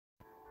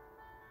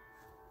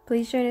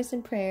Please join us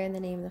in prayer in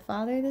the name of the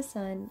Father, the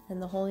Son, and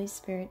the Holy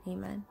Spirit.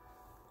 Amen.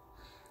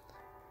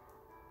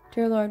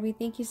 Dear Lord, we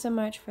thank you so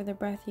much for the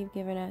breath you've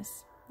given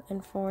us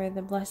and for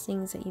the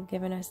blessings that you've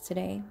given us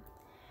today.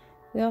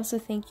 We also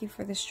thank you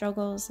for the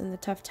struggles and the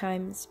tough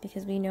times,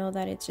 because we know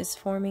that it's just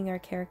forming our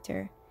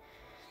character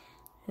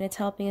and it's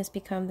helping us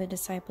become the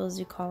disciples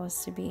you call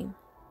us to be.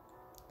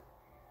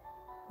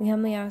 We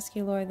humbly ask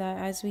you, Lord, that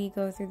as we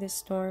go through this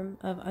storm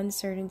of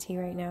uncertainty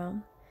right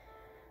now,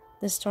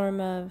 the storm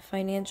of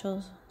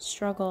financial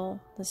struggle,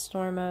 the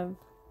storm of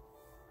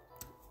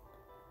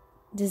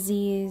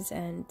disease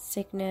and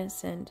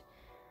sickness, and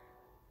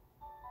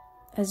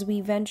as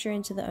we venture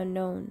into the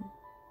unknown,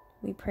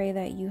 we pray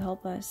that you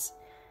help us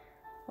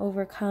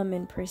overcome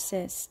and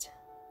persist.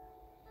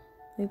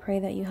 We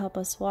pray that you help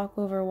us walk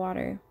over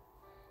water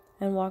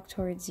and walk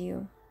towards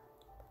you.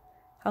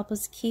 Help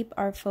us keep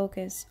our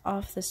focus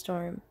off the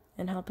storm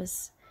and help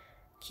us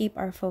keep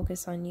our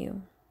focus on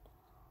you.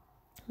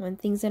 When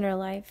things in our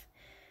life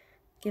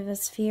give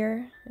us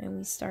fear and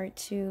we start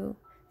to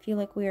feel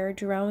like we are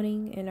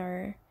drowning in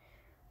our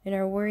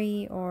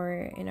worry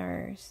or in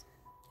our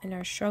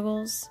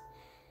struggles,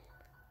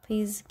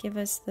 please give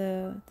us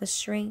the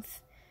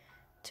strength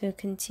to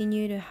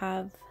continue to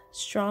have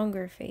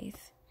stronger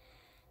faith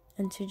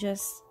and to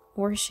just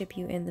worship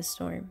you in the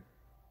storm.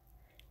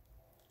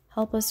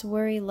 Help us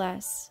worry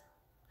less.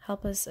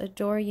 Help us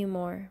adore you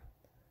more.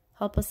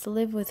 Help us to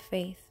live with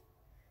faith.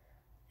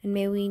 And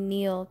may we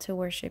kneel to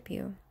worship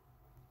you.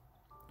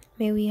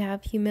 May we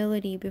have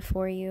humility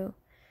before you.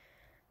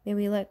 May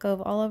we let go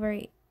of all of our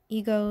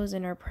egos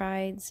and our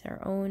prides,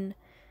 our own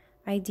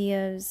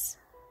ideas,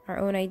 our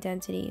own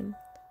identity,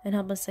 and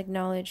help us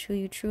acknowledge who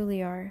you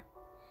truly are.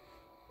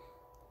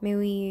 May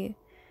we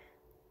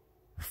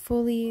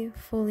fully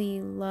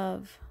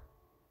love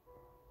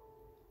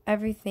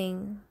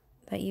everything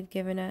that you've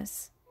given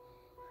us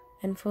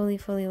and fully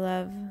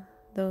love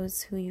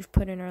those who you've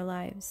put in our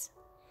lives.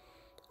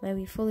 May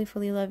we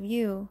fully love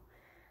you,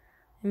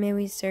 and may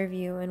we serve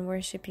you and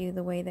worship you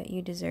the way that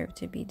you deserve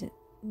to be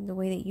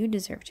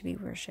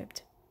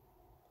worshipped.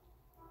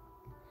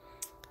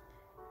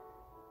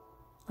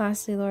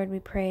 Lastly, Lord, we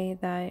pray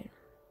that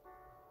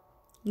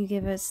you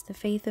give us the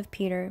faith of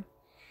Peter,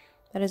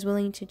 that is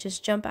willing to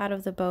just jump out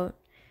of the boat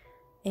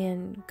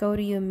and go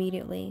to you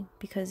immediately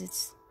because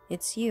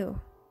it's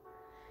you.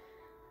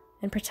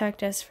 And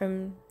protect us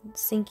from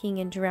sinking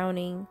and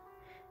drowning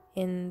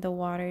in the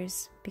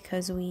waters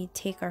because we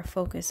take our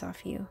focus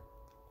off you.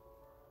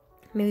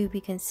 May we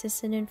be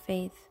consistent in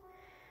faith,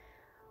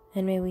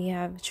 and may we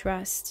have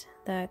trust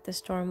that the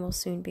storm will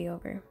soon be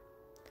over.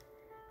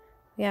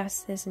 We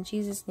ask this in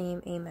Jesus'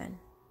 name, amen.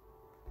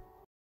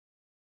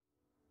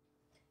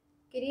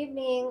 Good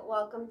evening.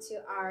 Welcome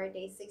to our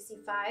day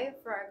 65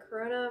 for our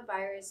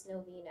coronavirus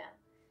novena.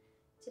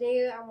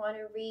 Today I want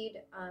to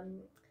read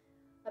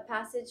a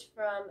passage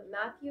from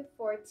Matthew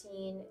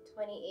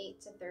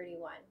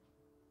 14:28-31.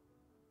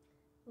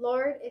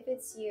 Lord, if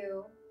it's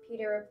you,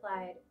 Peter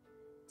replied,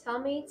 tell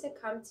me to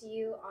come to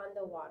you on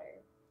the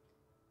water.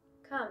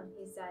 Come,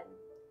 he said.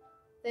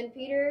 Then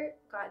Peter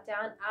got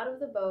down out of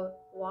the boat,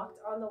 walked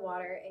on the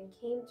water, and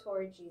came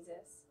toward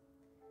Jesus.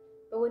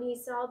 But when he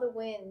saw the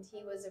wind,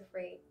 he was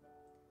afraid,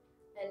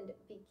 and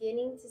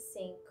beginning to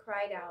sink,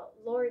 cried out,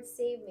 Lord,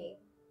 save me.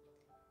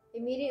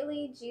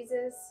 Immediately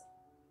Jesus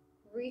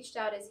reached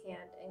out his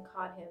hand and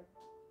caught him.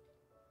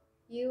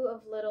 You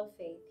of little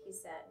faith, he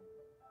said,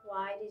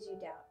 why did you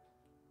doubt?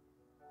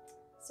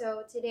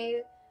 So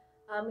today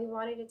we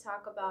wanted to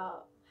talk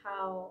about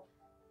how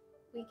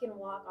we can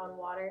walk on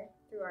water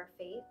through our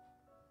faith.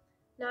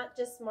 Not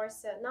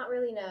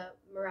really in a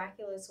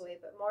miraculous way,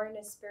 but more in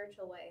a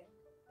spiritual way.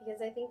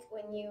 Because I think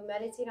when you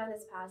meditate on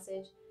this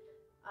passage,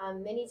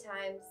 many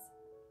times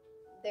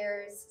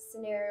there's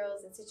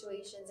scenarios and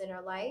situations in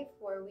our life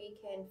where we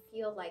can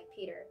feel like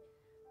Peter,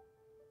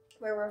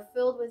 where we're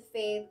filled with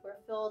faith,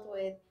 we're filled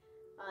with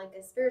like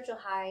a spiritual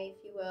high,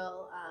 if you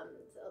will,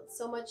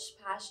 so much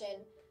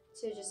passion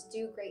to just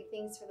do great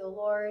things for the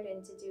Lord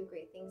and to do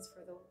great things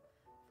for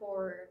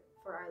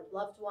our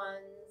loved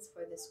ones,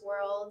 for this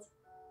world.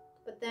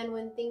 But then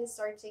when things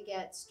start to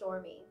get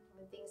stormy,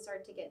 when things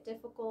start to get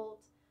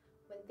difficult,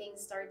 when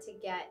things start to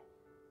get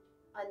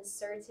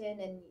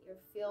uncertain and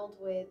you're filled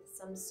with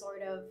some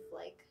sort of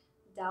like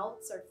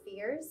doubts or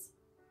fears,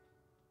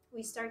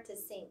 we start to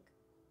sink.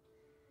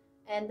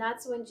 And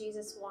that's when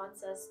Jesus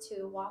wants us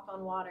to walk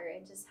on water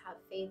and just have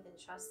faith and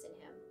trust in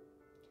him.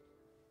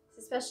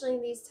 Especially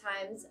in these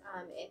times,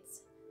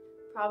 it's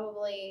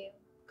probably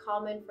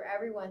common for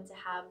everyone to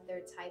have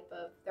their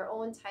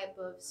own type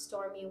of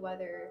stormy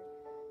weather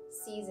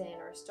season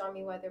or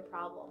stormy weather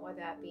problem,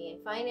 whether that be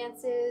in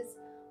finances,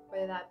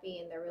 whether that be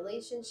in their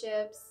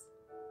relationships,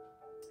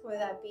 whether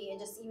that be in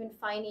just even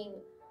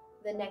finding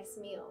the next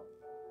meal.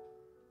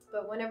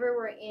 But whenever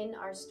we're in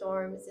our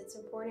storms, it's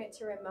important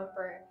to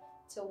remember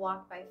to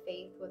walk by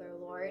faith with our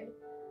Lord.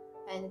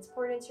 And it's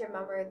important to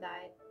remember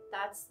that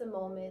that's the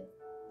moment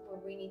where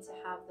we need to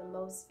have the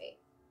most faith.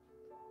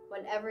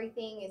 When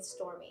everything is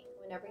stormy,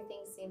 when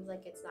everything seems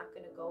like it's not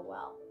going to go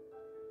well.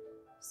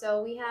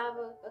 So we have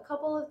a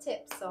couple of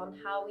tips on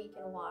how we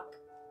can walk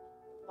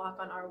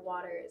on our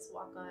waters,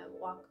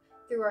 walk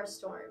through our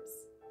storms.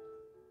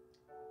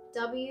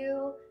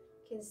 W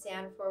can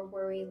stand for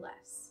worry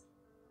less.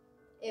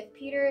 If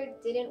Peter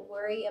didn't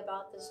worry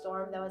about the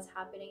storm that was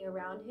happening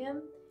around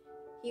him,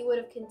 he would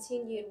have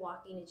continued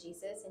walking to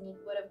Jesus, and he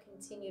would have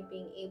continued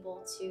being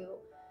able to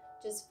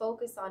just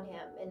focus on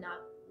him and not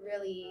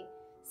really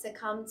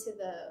succumb to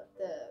the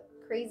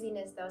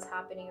craziness that was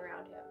happening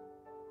around him.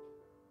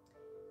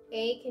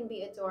 A can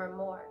be adore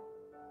more.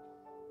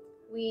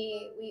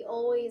 We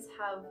always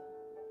have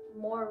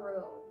more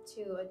room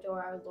to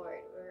adore our Lord.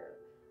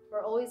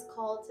 We're always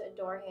called to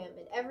adore him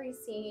in every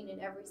scene, in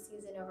every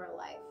season of our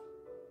life.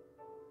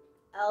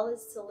 L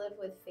is to live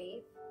with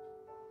faith.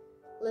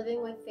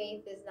 Living with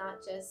faith is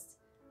not just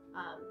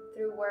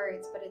through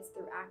words, but it's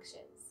through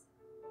actions.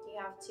 You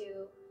have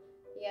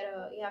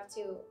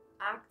to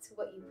act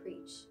what you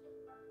preach.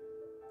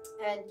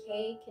 And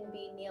K can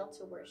be kneel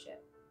to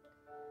worship.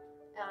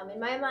 In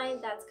my mind,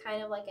 that's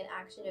kind of like an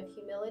action of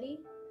humility.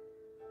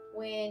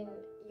 When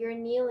you're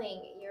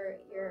kneeling,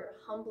 you're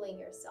humbling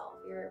yourself.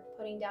 You're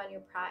putting down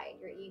your pride,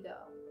 your ego,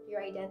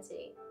 your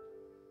identity.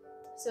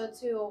 So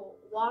to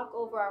walk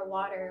over our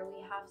water,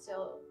 we have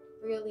to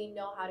really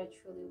know how to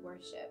truly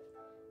worship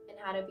and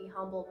how to be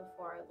humble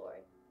before our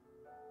Lord.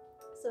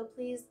 So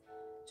please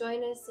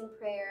join us in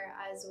prayer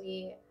as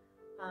we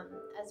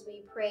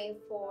pray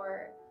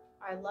for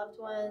our loved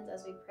ones,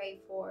 as we pray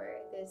for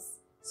this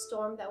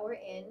storm that we're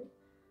in,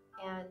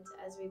 and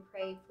as we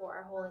pray for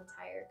our whole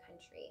entire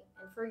country,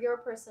 and for your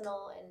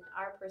personal and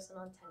our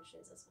personal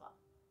intentions as well.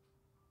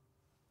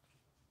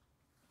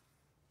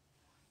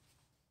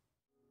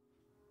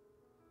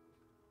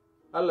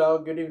 Hello,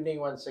 good evening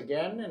once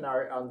again, and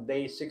on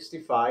day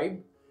 65,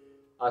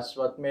 as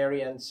what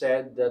Marian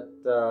said,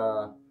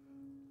 that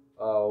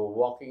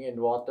walking in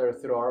water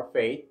through our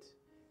faith,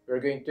 we're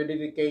going to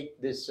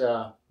dedicate this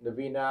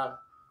Novena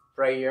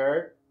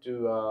prayer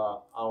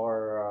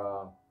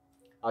to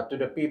to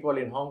the people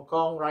in Hong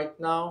Kong right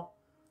now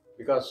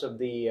because of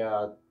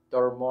the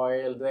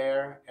turmoil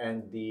there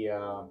and the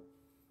what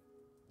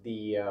do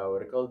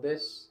you call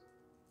this?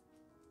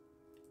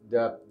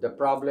 The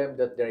problem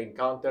that they're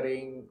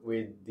encountering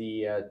with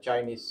the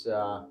Chinese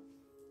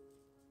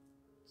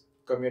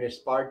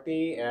Communist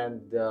Party,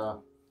 and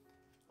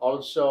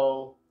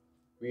also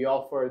we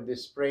offer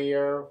this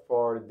prayer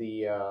for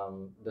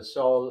the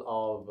soul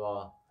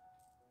of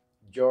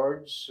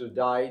George, who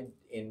died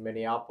in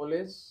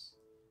Minneapolis,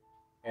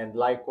 and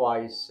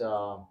likewise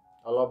all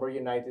over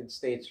United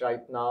States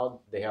right now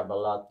they have a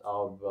lot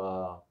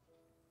of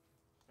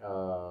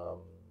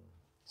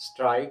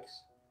strikes.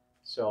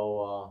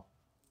 So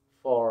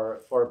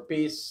for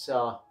peace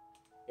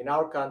in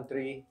our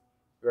country,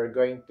 we're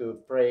going to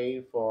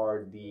pray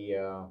for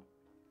the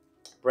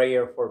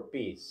prayer for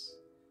peace.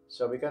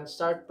 So we can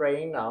start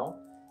praying now.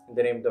 In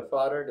the name of the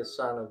Father, the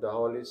Son, and the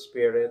Holy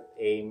Spirit.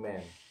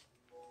 Amen.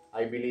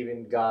 I believe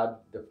in God,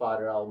 the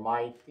Father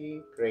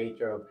Almighty,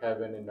 creator of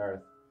heaven and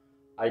earth.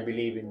 I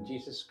believe in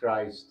Jesus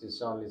Christ, his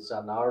only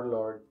Son, our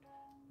Lord,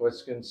 who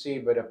was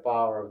conceived by the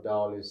power of the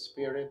Holy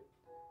Spirit,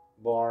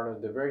 born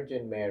of the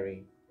Virgin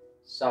Mary,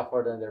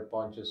 suffered under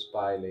Pontius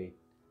Pilate,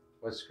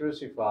 was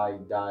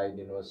crucified, died,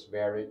 and was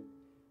buried.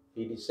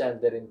 He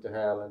descended into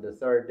hell, and the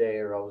third day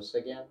rose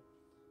again.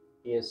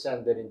 He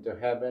ascended into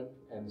heaven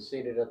and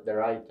seated at the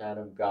right hand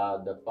of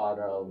God, the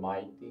Father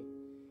Almighty.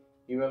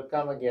 He will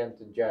come again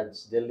to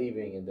judge the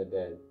living and the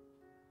dead.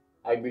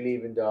 I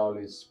believe in the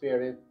Holy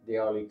Spirit, the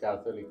Holy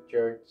Catholic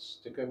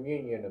Church, the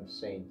communion of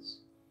saints,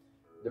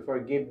 the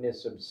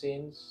forgiveness of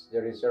sins,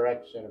 the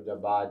resurrection of the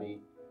body,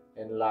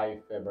 and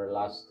life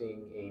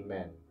everlasting.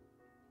 Amen.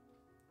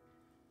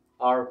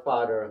 Our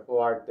Father, who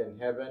art in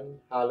heaven,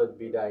 hallowed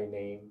be thy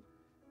name.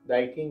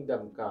 Thy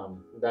kingdom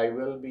come, thy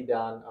will be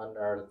done on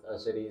earth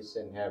as it is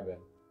in heaven.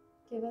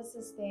 Give us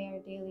this day our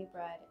daily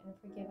bread, and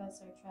forgive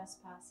us our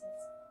trespasses,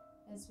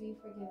 as we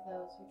forgive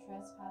those who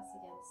trespass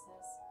against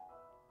us.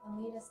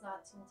 And lead us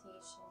not to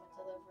temptation,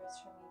 but deliver us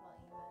from evil.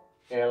 Amen.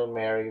 Hail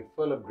Mary,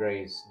 full of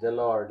grace, the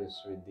Lord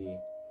is with thee.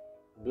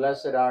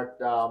 Blessed art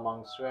thou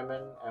amongst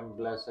women, and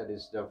blessed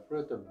is the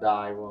fruit of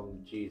thy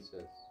womb,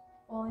 Jesus.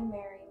 Holy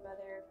Mary,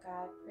 Mother of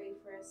God, pray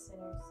for us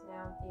sinners,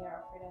 now and at the hour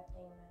of our death.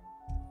 Amen.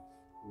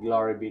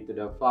 Glory be to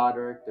the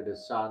Father, to the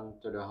Son,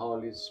 to the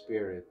Holy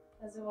Spirit.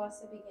 As it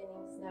was in the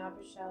beginning, is now,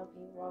 ever shall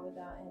be, world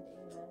without end.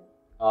 Amen.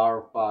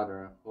 Our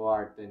Father, who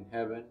art in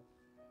heaven,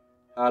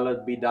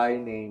 hallowed be thy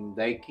name.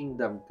 Thy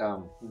kingdom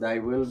come, thy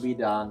will be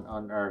done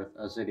on earth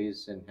as it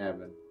is in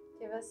heaven.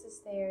 Give us this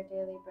day our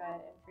daily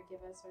bread, and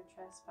forgive us our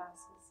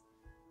trespasses,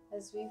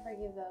 as we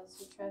forgive those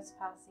who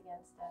trespass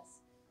against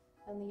us.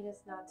 And lead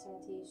us not to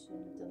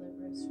temptation, but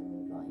deliver us from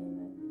evil.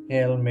 Amen.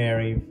 Hail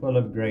Mary, full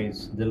of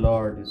grace, the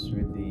Lord is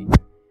with thee.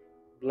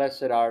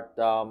 Blessed art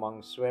thou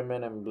amongst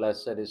women, and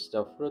blessed is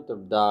the fruit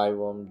of thy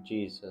womb,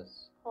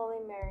 Jesus. Holy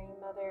Mary,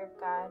 Mother of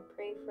God,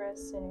 pray for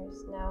us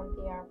sinners, now and at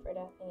the hour of our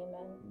death.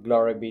 Amen.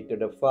 Glory be to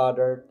the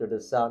Father, to the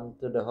Son,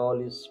 to the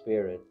Holy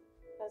Spirit.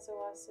 As it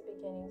was in the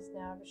beginning, is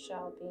now, ever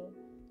shall be,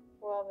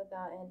 world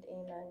without end.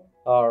 Amen.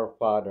 Our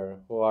Father,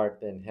 who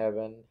art in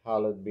heaven,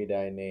 hallowed be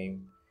thy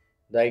name.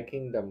 Thy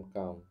kingdom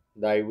come,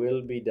 thy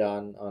will be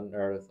done on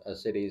earth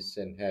as it is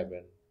in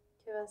heaven.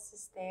 Give us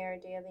this day our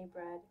daily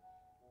bread,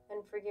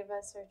 and forgive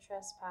us our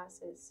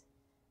trespasses,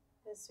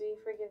 as we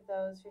forgive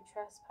those who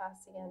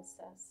trespass against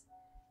us.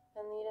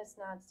 And lead us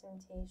not to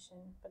temptation,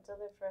 but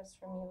deliver us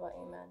from evil.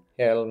 Amen.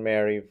 Hail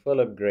Mary, full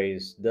of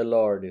grace, the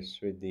Lord is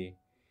with thee.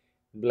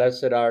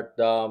 Blessed art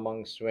thou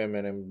amongst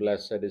women, and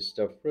blessed is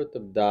the fruit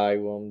of thy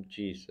womb,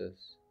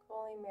 Jesus.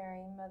 Holy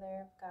Mary,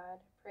 Mother of God,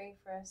 pray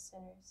for us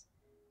sinners,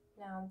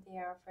 now and at the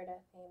hour of our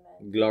death.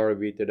 Amen. Glory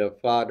be to the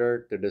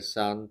Father, to the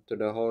Son, to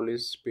the Holy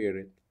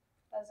Spirit.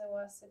 As it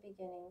was at the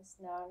beginnings,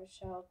 now and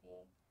shall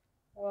be,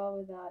 world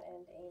without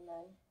end.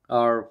 Amen.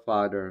 Our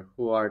Father,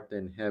 who art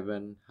in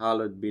heaven,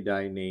 hallowed be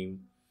thy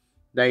name.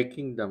 Thy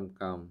kingdom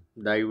come,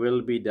 thy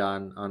will be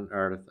done on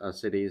earth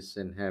as it is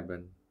in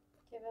heaven.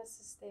 Give us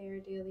this day our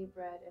daily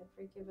bread, and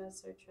forgive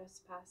us our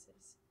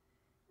trespasses,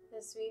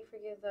 as we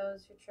forgive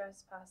those who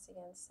trespass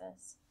against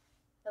us.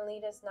 And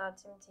lead us not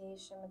to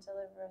temptation, but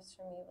deliver us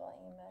from evil.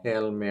 Amen.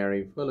 Hail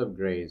Mary, full of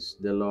grace,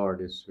 the Lord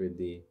is with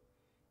thee.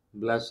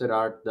 Blessed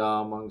art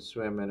thou amongst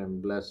women,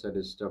 and blessed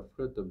is the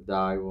fruit of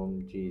thy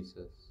womb,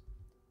 Jesus.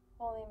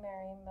 Holy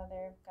Mary,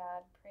 Mother of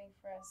God, pray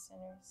for us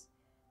sinners,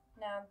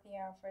 now and at the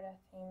hour of our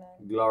death.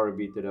 Amen. Glory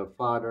be to the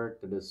Father,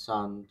 to the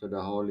Son, to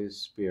the Holy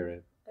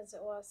Spirit. As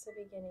it was at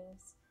the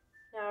beginnings,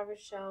 now ever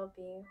shall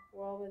be,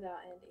 world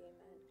without end.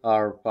 Amen.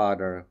 Our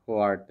Father, who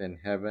art in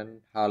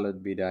heaven,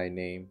 hallowed be thy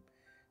name.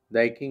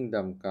 Thy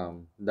kingdom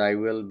come, thy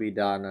will be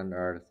done on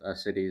earth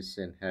as it is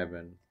in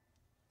heaven.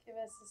 Give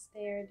us this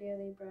day our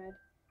daily bread,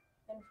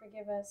 and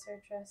forgive us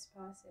our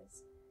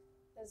trespasses,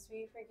 as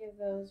we forgive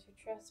those who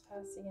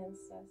trespass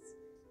against us.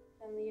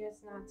 And lead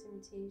us not to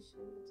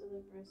temptation, but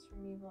deliver us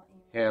from evil.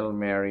 Amen. Hail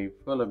Mary,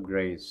 full of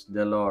grace,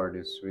 the Lord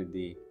is with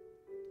thee.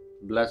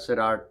 Blessed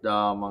art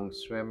thou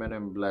amongst women,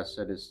 and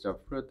blessed is the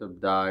fruit of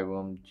thy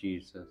womb,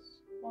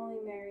 Jesus. Holy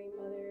Mary,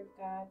 Mother of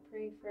God,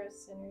 pray for us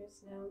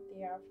sinners, now and at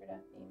the hour of our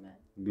death. Amen.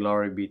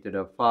 Glory be to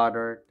the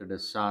Father, to the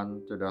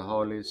Son, to the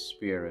Holy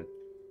Spirit.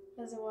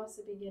 As it was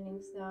at the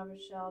beginnings, now ever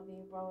shall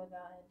be, world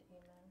without end.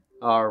 Amen.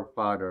 Our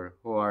Father,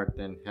 who art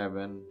in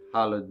heaven,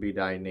 hallowed be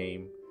thy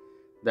name.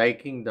 Thy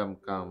kingdom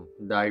come,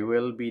 thy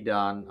will be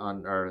done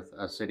on earth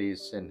as it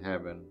is in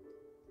heaven.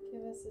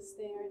 Give us this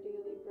day our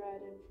daily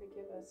bread, and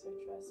forgive us our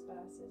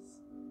trespasses,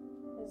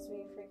 as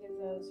we forgive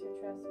those who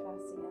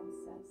trespass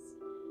against us.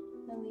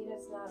 And lead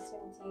us not to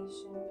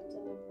temptation, but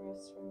deliver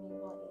us from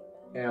evil.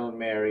 Amen. Hail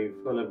Mary,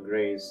 full of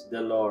grace,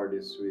 the Lord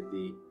is with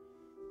thee.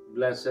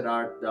 Blessed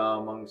art thou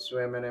amongst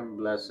women, and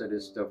blessed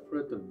is the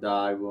fruit of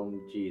thy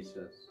womb,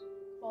 Jesus.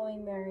 Holy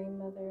Mary,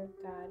 Mother of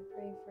God,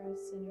 pray for us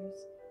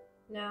sinners,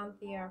 now and at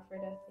the hour of our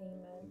death.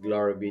 Amen.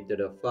 Glory be to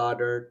the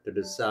Father, to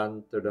the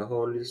Son, to the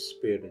Holy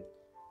Spirit.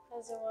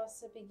 As it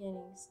was at the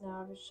beginnings,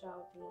 now ever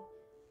shall be,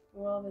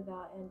 world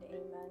without end.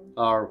 Amen.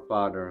 Our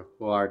Father,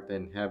 who art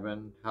in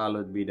heaven,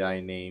 hallowed be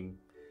thy name.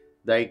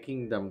 Thy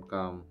kingdom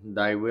come,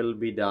 thy will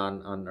be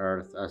done on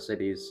earth as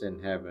it is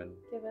in heaven.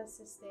 Give us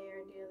this day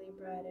our daily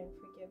bread, and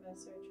forgive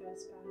us our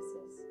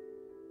trespasses,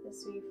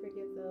 as we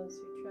forgive those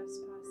who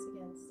trespass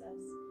against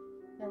us.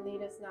 And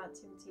lead us not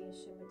to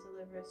temptation, but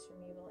deliver us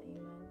from evil.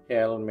 Amen.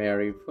 Hail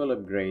Mary, full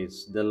of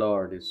grace, the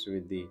Lord is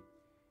with thee.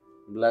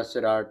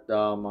 Blessed art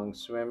thou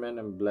amongst women,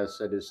 and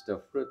blessed is the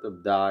fruit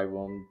of thy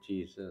womb,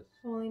 Jesus.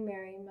 Holy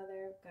Mary,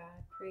 Mother of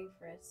God, pray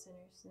for us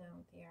sinners, now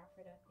and at the hour of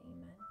our death.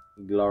 Amen.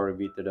 Glory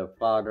be to the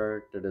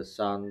Father, to the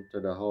Son, to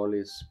the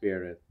Holy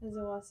Spirit. As it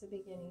was at the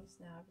beginnings,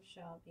 now ever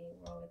shall be,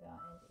 world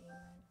without end.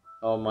 Amen.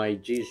 O my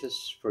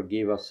Jesus,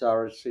 forgive us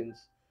our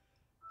sins,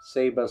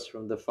 save us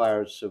from the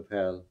fires of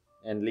hell,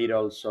 and lead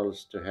all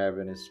souls to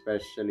heaven,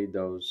 especially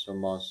those who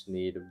most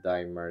need of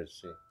thy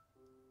mercy.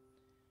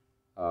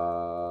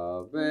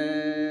 Ave,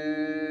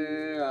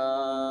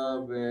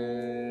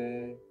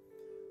 Ave,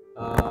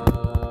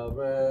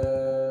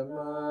 Ave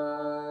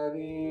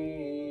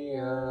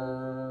Maria.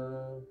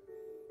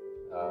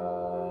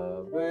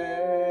 Ave,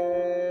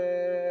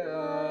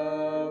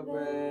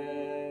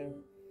 Ave,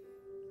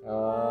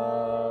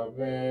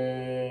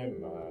 Ave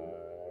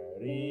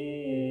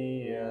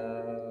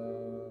Maria.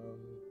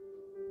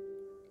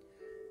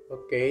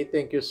 Okay,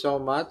 thank you so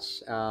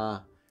much.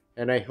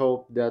 And I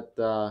hope that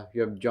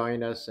you have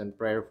joined us in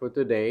prayer for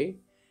today.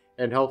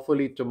 And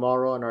hopefully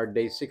tomorrow on our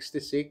day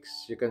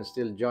 66, you can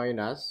still join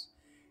us.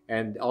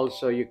 And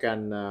also you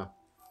can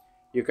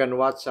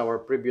watch our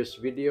previous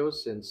videos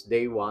since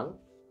day 1.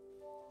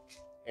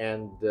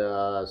 And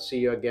see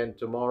you again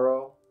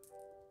tomorrow.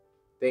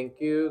 Thank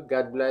you.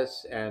 God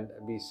bless and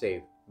be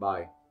safe.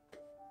 Bye.